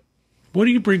 What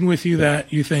do you bring with you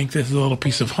that you think this is a little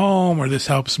piece of home or this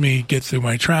helps me get through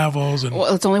my travels? And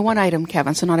Well, it's only one item,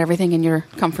 Kevin, so not everything in your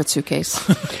comfort suitcase.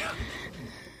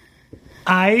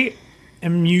 I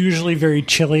am usually very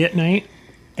chilly at night,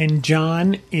 and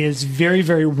John is very,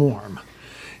 very warm.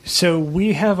 So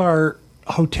we have our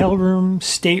hotel room,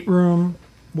 stateroom,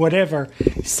 whatever,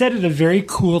 set at a very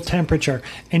cool temperature.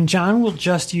 And John will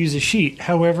just use a sheet.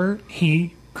 However,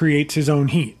 he creates his own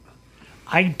heat.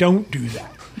 I don't do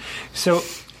that. So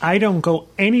I don't go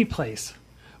any place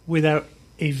without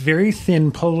a very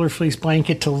thin polar fleece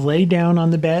blanket to lay down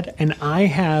on the bed, and I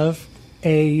have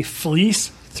a fleece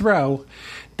throw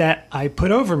that I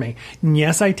put over me. And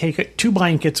yes, I take 2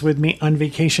 blankets with me on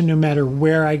vacation no matter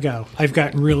where I go. I've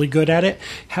gotten really good at it.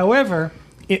 However,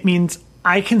 it means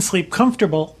I can sleep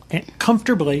comfortably,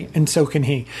 and so can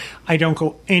he. I don't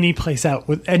go any place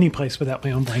without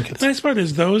my own blankets. the nice part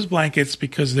is those blankets,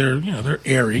 because they're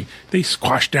airy, they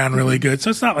squash down really good.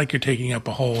 So it's not like you're taking up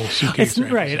a whole suitcase.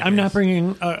 It's right. I'm not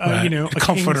bringing a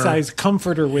comforter. king size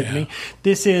comforter with me.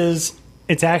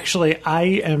 It's actually, I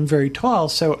am very tall,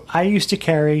 so I used to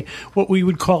carry what we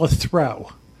would call a throw.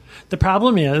 The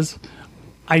problem is,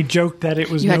 I joked that it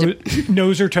was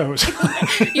nose or toes.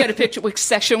 You had to picture which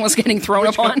section was getting thrown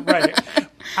upon. Right.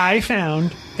 I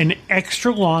found an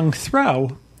extra long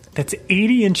throw that's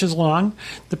 80 inches long.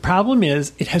 The problem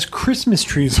is it has Christmas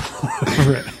trees all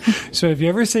over it. So if you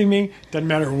ever see me, doesn't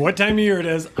matter what time of year it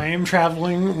is, I am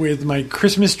traveling with my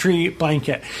Christmas tree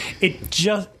blanket.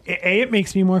 It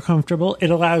makes me more comfortable. It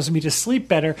allows me to sleep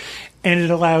better, and it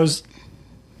allows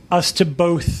us to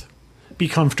both be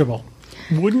comfortable.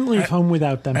 Wouldn't leave home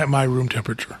without them. At my room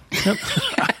temperature. Yep.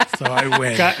 So I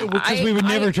win. Because we would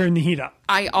never turn the heat up.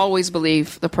 I always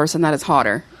believe the person that is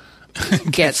hotter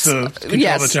gets control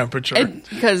the temperature.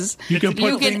 Because You can put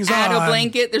you can things add on. a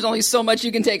blanket. There's only so much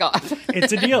you can take off.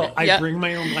 It's a deal. I Yeah. bring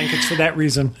my own blankets for that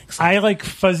reason. I like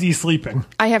fuzzy sleeping.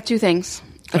 I have 2 things.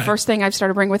 The ahead. first thing I've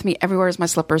started bringing with me everywhere is my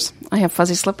slippers. I have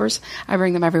fuzzy slippers. I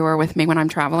bring them everywhere with me when I'm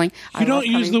traveling. You don't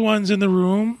use the ones in the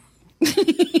room?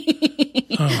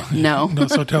 No.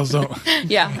 Those hotels don't.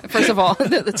 Yeah. First of all,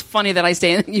 it's funny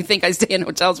that you think I stay in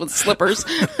hotels with slippers.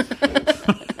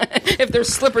 If there's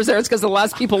slippers there, it's because the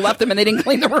last people left them and they didn't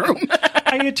clean the room.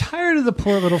 I get tired of the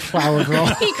poor little flower girl.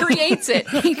 He creates it.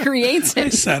 I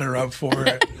set her up for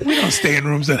it. We don't stay in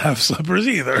rooms that have slippers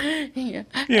either. Yeah,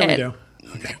 Yeah, we do.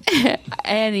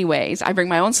 Anyways, I bring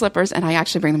my own slippers, and I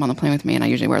actually bring them on the plane with me, and I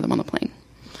usually wear them on the plane.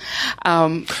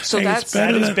 So Hey, that's it's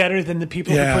better That is than- better than the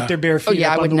people Yeah. who put their bare feet yeah,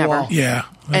 up I on would the never. wall. Yeah.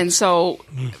 And so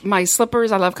my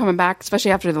slippers, I love coming back,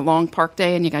 especially after the long park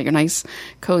day and you got your nice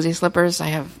cozy slippers. I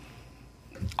have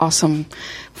awesome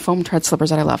foam tread slippers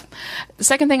that I love. The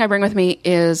second thing I bring with me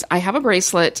is I have a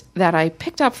bracelet that I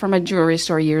picked up from a jewelry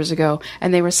store years ago,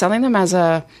 and they were selling them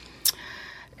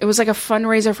it was like a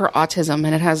fundraiser for autism,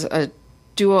 and it has a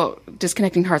dual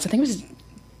disconnecting hearts. I think it was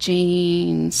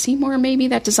Jane Seymour maybe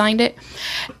that designed it.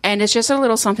 And it's just a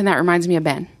little something that reminds me of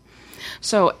Ben.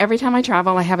 So every time I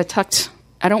travel, I have it tucked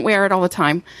I don't wear it all the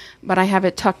time, but I have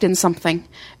it tucked in something,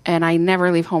 and I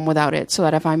never leave home without it, so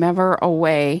that if I'm ever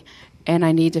away and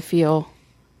I need to feel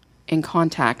in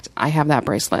contact, I have that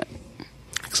bracelet.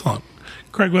 Excellent.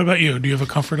 Craig, what about you? Do you have a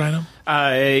comfort item?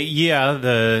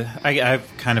 Yeah,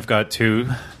 I've kind of got two,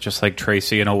 just like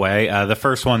Tracy in a way. The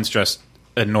first one's just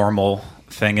a normal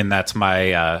thing, and that's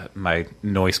my my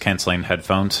noise canceling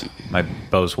headphones, my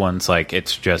Bose ones. Like,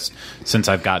 it's just, since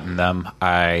I've gotten them,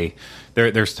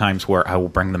 there's times where I will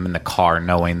bring them in the car,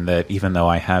 knowing that even though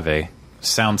I have a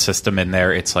sound system in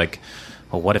there, it's like,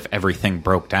 well, what if everything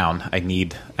broke down? I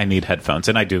need headphones,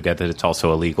 and I do get that it's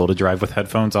also illegal to drive with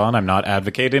headphones on. I'm not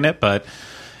advocating it, but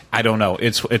I don't know.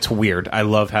 It's weird. I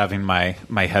love having my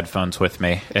headphones with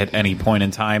me at any point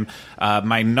in time.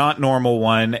 My not normal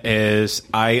one is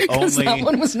Because that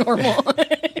one was normal.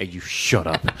 Hey, you shut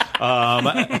up.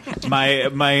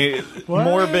 My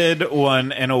morbid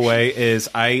one, in a way, is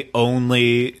I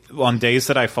only, on days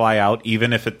that I fly out,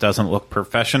 even if it doesn't look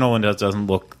professional and it doesn't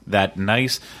look that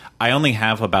nice, I only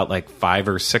have about like 5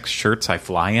 or 6 shirts I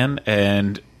fly in,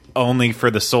 and only for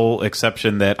the sole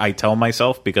exception that I tell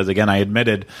myself, because again, I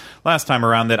admitted last time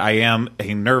around that I am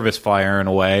a nervous flyer in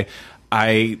a way.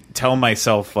 I tell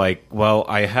myself, like, well,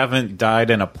 I haven't died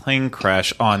in a plane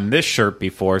crash on this shirt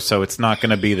before, so it's not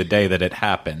going to be the day that it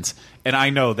happens. And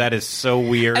I know that is so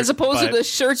weird. As opposed to the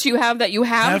shirts you have that you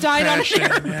have died on an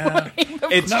airplane. Yeah.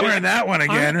 It's not wearing that one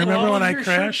again. Remember when I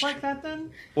crashed? Like that,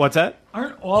 then? What's that?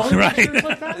 Aren't all of your shirts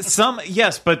like that? Some,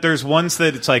 yes, but there's ones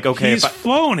that it's like, okay, He's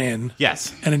flown in.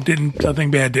 Yes. And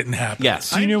something bad didn't happen.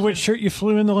 Yes. Do you know what shirt you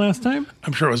flew in the last time?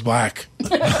 I'm sure it was black.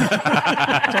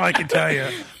 That's all I can tell you.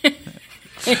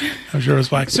 I'm sure it was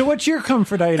black. So what's your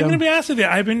comfort item? I'm going to be honest with you.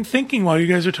 I've been thinking while you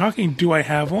guys are talking, do I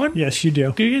have one? Yes, you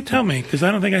do. Do you tell me? Because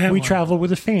I don't think I have We one. travel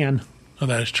with a fan. Oh,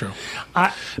 that is true.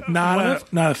 Not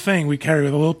a thing. We carry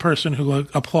with a little person who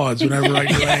applauds whenever I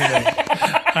do anything.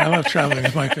 I love traveling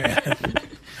with my fan.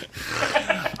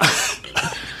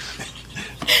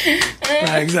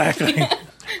 Right, exactly.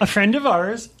 A friend of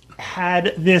ours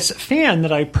had this fan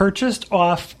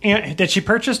that she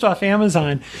purchased off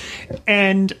Amazon,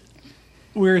 and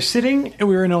we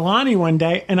were in Alani one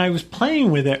day, and I was playing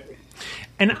with it,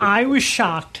 and I was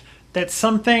shocked that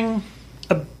something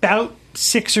about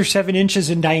 6 or 7 inches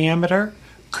in diameter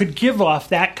could give off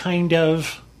that kind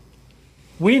of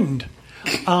wind.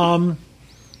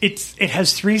 It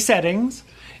has 3 settings,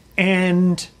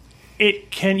 and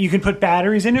you can put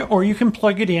batteries in it, or you can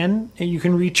plug it in and you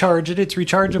can recharge it. It's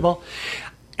rechargeable.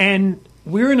 And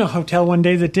we were in a hotel one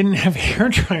day that didn't have a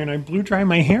hairdryer, and I blew dry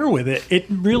my hair with it. It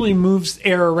really moves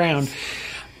air around,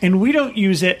 and we don't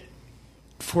use it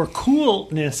for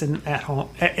coolness at home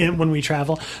when we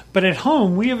travel. But at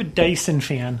home, we have a Dyson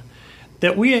fan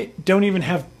that we don't even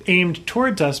have aimed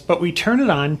towards us, but we turn it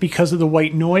on because of the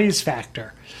white noise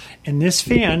factor. And this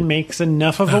fan makes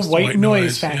enough of a white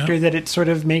noise factor that it sort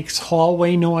of makes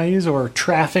hallway noise or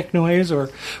traffic noise or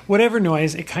whatever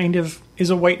noise. It kind of is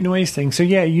a white noise thing. So,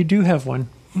 yeah, you do have one.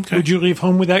 Okay. Would you leave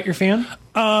home without your fan?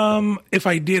 If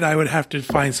I did, I would have to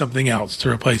find something else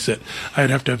to replace it. I'd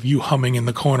have to have you humming in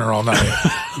the corner all night.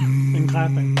 And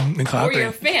clapping. Or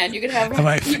your fan. You could have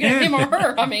him or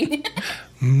her humming.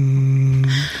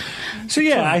 So,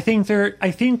 yeah, I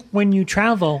think when you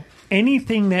travel,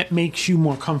 anything that makes you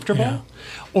more comfortable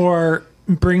or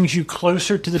brings you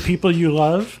closer to the people you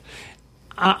love.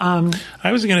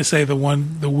 I was going to say the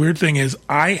weird thing is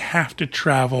I have to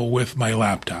travel with my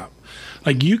laptop.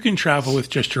 Like, you can travel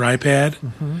with just your iPad,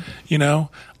 you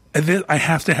know. I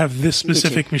have to have this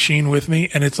specific machine with me,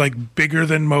 and it's like bigger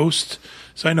than most.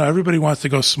 So I know everybody wants to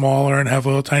go smaller and have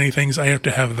little tiny things. I have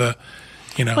to have the,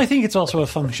 you know. Well, I think it's also a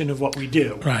function of what we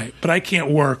do. Right. But I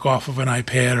can't work off of an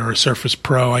iPad or a Surface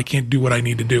Pro. I can't do what I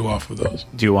need to do off of those.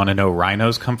 Do you want to know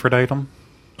Rhino's comfort item?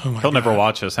 Oh my He'll God. never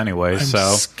watch us anyway, I'm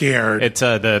so scared. It's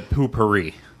the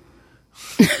poopery.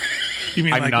 You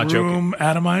mean I'm like not room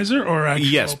atomizer or actual?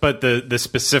 Yes, but the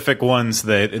specific ones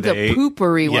that The they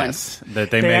poopery yes, ones.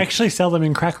 that they They make. actually sell them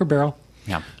in Cracker Barrel.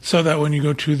 Yeah. So that when you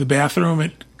go to the bathroom,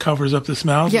 it covers up the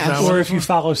smell? Yes. Is that what Or it if you was?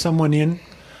 follow someone in.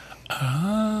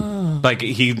 Like,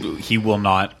 he will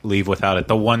not leave without it.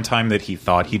 The one time that he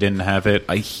thought he didn't have it,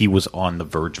 he was on the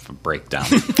verge of a breakdown.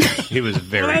 He was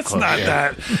very Well, that's close. not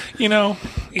that. You know,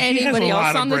 he has Anybody a lot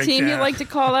else of on the team you breakdown. like to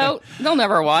call out? They'll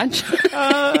never watch.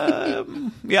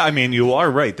 Yeah, I mean, you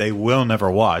are right. They will never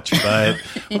watch, but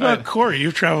What about Corey?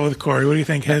 You've traveled with Corey. What do you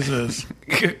think his is?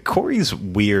 Corey's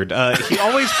weird. He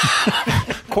always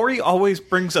Corey always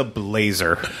brings a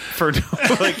blazer for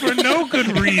For no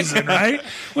good reason, right?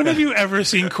 When have you ever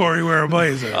seen Corey wear a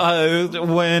blazer?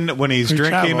 when he's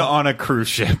drinking travel. on a cruise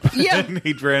ship. Yeah. And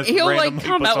he He'll like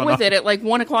come out with it at like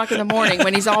 1 o'clock in the morning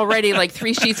when he's already like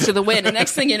 3 sheets to the wind. And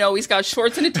next thing you know, he's got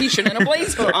shorts and a t-shirt and a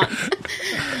blazer on.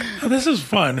 Oh, this is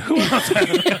fun. Who else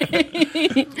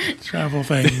has travel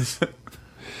things?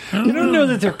 You don't know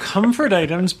that they're comfort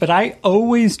items, but I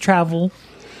always travel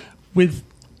with,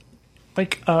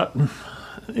 like,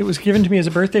 it was given to me as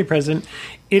a birthday present.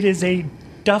 It is a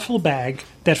duffel bag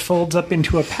that folds up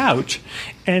into a pouch,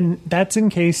 and that's in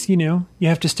case, you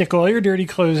have to stick all your dirty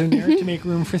clothes in there to make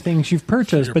room for things you've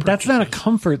purchased. But that's not a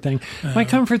comfort thing. My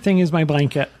comfort thing is my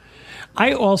blanket.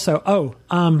 I also,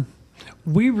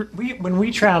 we when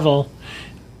we travel,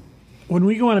 when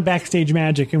we go on a Backstage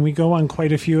Magic, and we go on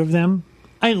quite a few of them,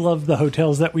 I love the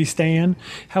hotels that we stay in.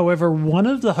 However, one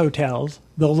of the hotels,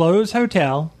 the Lowe's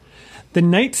Hotel, the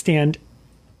nightstand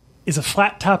is a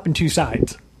flat top and 2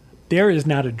 sides. There is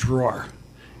not a drawer.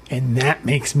 And that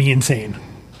makes me insane.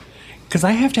 Because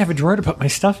I have to have a drawer to put my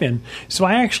stuff in. So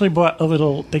I actually bought a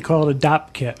little, they call it a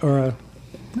DOP kit, or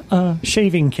a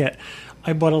shaving kit.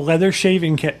 I bought a leather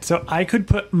shaving kit so I could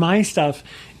put my stuff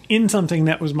in something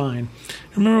that was mine.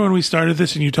 Remember when we started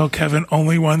this and you told Kevin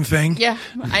only one thing? Yeah,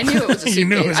 I knew it was a You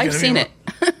knew it suitcase. was I've gonna seen be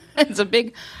it. It's a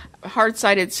big,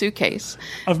 hard-sided suitcase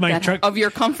Of my truck. of your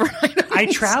comfort items. I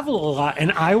travel a lot,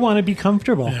 and I want to be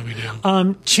comfortable. Yeah, we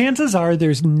do. Chances are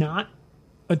there's not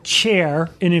a chair,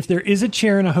 and if there is a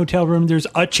chair in a hotel room, there's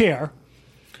a chair.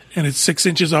 And it's 6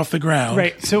 inches off the ground.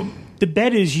 Right. So the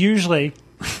bed is usually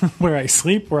where I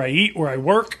sleep, where I eat, where I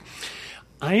work.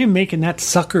 I am making that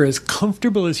sucker as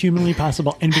comfortable as humanly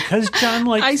possible. And because John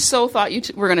likes... I so thought you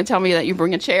were going to tell me that you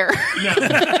bring a chair.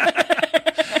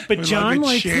 But John like a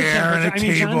likes the chair and a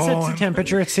temperature. John table sets the and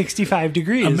temperature at 65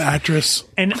 degrees. A mattress.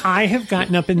 And I have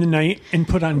gotten up in the night and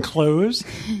put on clothes.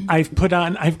 I've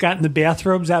gotten the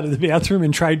bathrobes out of the bathroom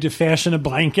and tried to fashion a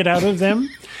blanket out of them.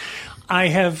 I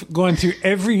have gone through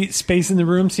every space in the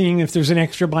room seeing if there's an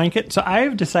extra blanket. So I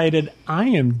have decided I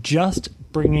am just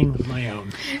bringing my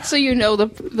own. So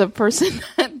the person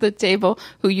at the table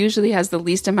who usually has the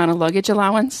least amount of luggage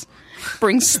allowance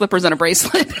brings slippers and a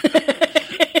bracelet.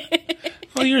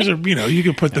 Well, yours are, you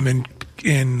could put them in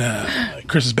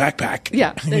Chris's backpack.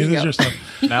 Yeah, there you go. Your stuff.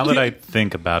 Now that I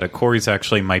think about it, Corey's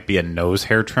actually might be a nose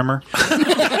hair trimmer.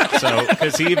 So,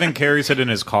 because he even carries it in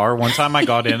his car. One time I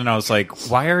got in and I was like,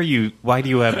 why do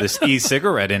you have this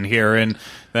e-cigarette in here? And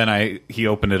then he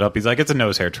opened it up. He's like, it's a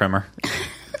nose hair trimmer.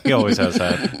 He always has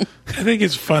that. I think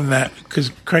it's fun that,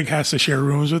 because Craig has to share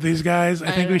rooms with these guys,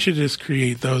 I think we should just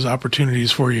create those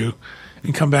opportunities for you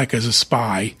and come back as a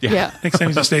spy. Yeah. Next time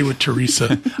you stay with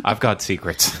Teresa. I've got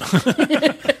secrets.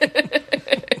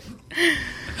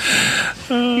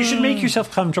 You should make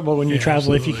yourself comfortable when you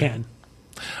travel if you can.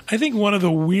 I think one of the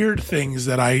weird things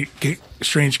that I get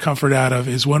strange comfort out of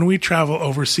is when we travel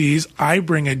overseas, I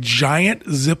bring a giant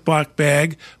Ziploc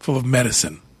bag full of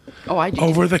medicine. Oh, I do.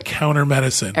 Over-the-counter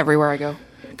medicine. Everywhere I go.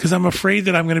 Because I'm afraid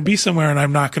that I'm going to be somewhere and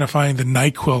I'm not going to find the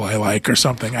NyQuil I like or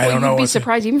something. I don't know. You'd be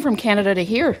surprised, even from Canada to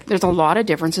here, there's a lot of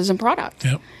differences in product.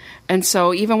 Yep. And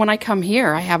so even when I come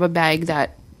here, I have a bag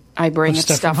that I bring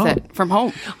stuff from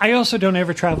home. I also don't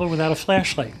ever travel without a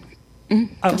flashlight.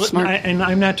 That's smart. And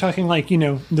I'm not talking like,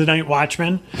 the night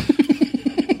watchman.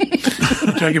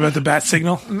 Talking about the bat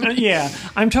signal? Yeah.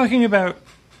 I'm talking about,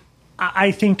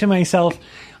 I think to myself,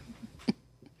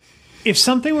 if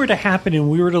something were to happen and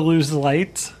we were to lose the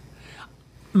lights,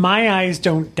 my eyes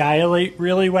don't dilate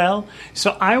really well.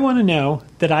 So I want to know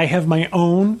that I have my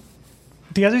own.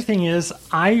 The other thing is,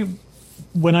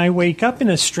 when I wake up in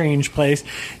a strange place,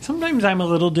 sometimes I'm a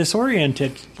little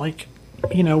disoriented. Like,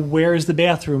 where's the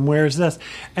bathroom? Where's this?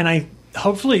 And I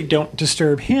hopefully don't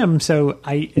disturb him, so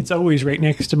it's always right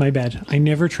next to my bed. I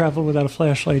never travel without a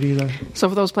flashlight either. So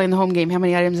for those playing the home game, how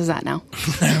many items is that now?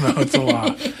 I don't know. It's a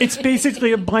lot. It's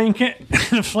basically a blanket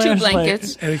and a flashlight. 2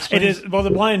 blankets. It is. Well,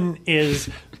 the one is.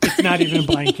 It's not even a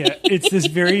blanket. It's this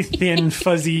very thin,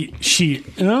 fuzzy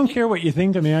sheet. And I don't care what you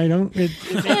think of me. I don't. It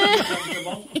makes me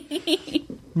uncomfortable.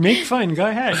 Make fun. Go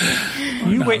ahead.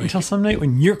 You wait until some night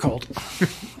when you're cold.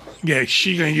 Yeah,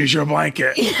 she's going to use your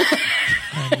blanket.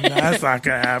 That's not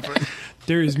going to happen.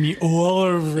 There is me all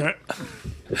over it.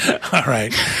 All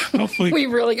right. Hopefully, We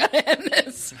really got to end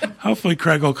this. hopefully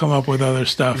Craig will come up with other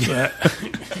stuff that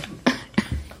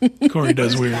Corey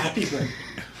does weird.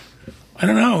 I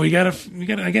don't know. We gotta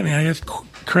again. I guess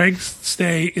Craig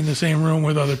stay in the same room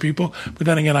with other people, but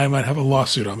then again, I might have a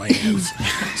lawsuit on my hands.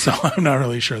 So I'm not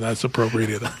really sure that's appropriate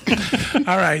either.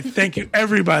 All right. Thank you,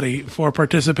 everybody, for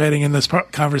participating in this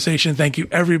conversation. Thank you,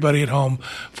 everybody at home,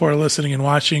 for listening and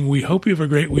watching. We hope you have a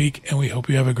great week, and we hope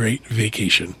you have a great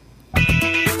vacation.